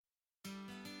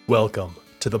Welcome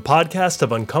to the podcast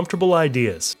of Uncomfortable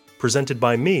Ideas, presented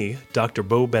by me, Dr.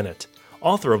 Bo Bennett,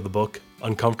 author of the book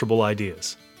Uncomfortable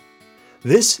Ideas.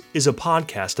 This is a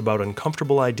podcast about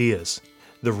uncomfortable ideas,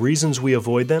 the reasons we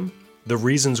avoid them, the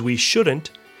reasons we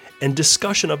shouldn't, and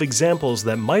discussion of examples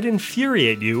that might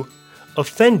infuriate you,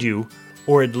 offend you,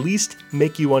 or at least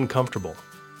make you uncomfortable.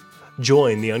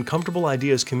 Join the Uncomfortable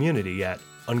Ideas community at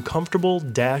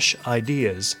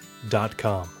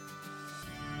uncomfortable-ideas.com.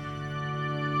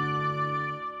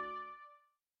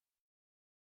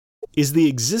 Is the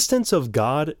existence of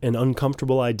God an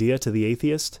uncomfortable idea to the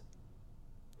atheist?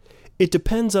 It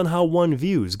depends on how one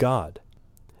views God.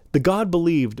 The God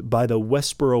believed by the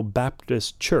Westboro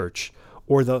Baptist Church,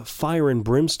 or the fire and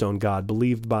brimstone God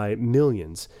believed by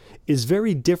millions, is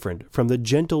very different from the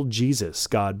gentle Jesus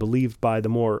God believed by the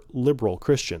more liberal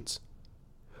Christians.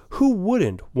 Who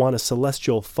wouldn't want a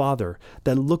celestial Father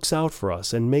that looks out for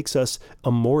us and makes us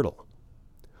immortal?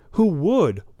 Who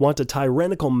would want a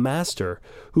tyrannical master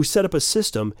who set up a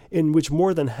system in which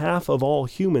more than half of all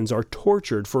humans are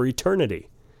tortured for eternity?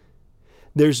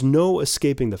 There's no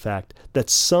escaping the fact that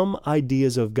some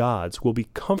ideas of God's will be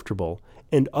comfortable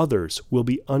and others will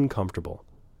be uncomfortable.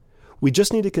 We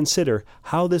just need to consider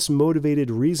how this motivated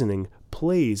reasoning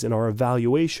plays in our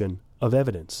evaluation of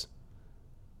evidence.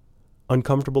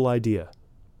 Uncomfortable idea.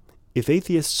 If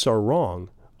atheists are wrong,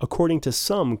 according to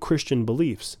some Christian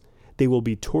beliefs, they will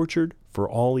be tortured for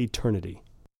all eternity.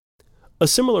 A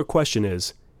similar question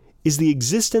is the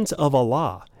existence of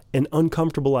Allah an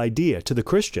uncomfortable idea to the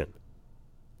Christian?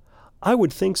 I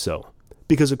would think so,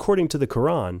 because according to the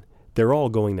Quran, they're all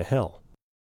going to hell.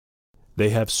 They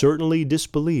have certainly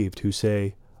disbelieved who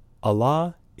say,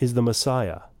 Allah is the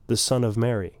Messiah, the Son of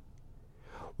Mary.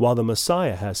 While the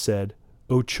Messiah has said,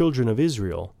 O children of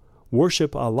Israel,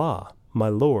 worship Allah, my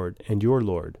Lord and your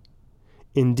Lord.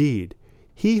 Indeed,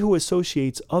 he who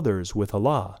associates others with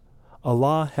Allah,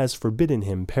 Allah has forbidden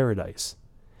him paradise,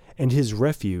 and his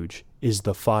refuge is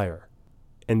the fire,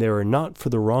 and there are not for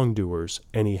the wrongdoers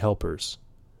any helpers.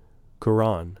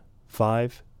 Quran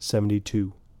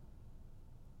 5:72.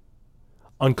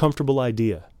 Uncomfortable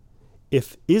idea.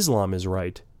 If Islam is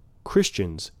right,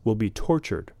 Christians will be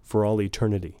tortured for all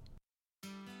eternity.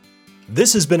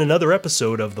 This has been another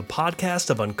episode of the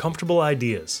podcast of Uncomfortable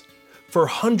Ideas. For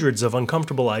hundreds of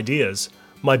uncomfortable ideas,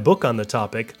 my book on the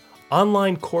topic,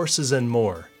 online courses, and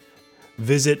more,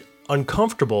 visit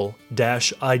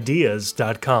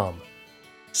uncomfortable-ideas.com.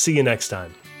 See you next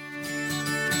time.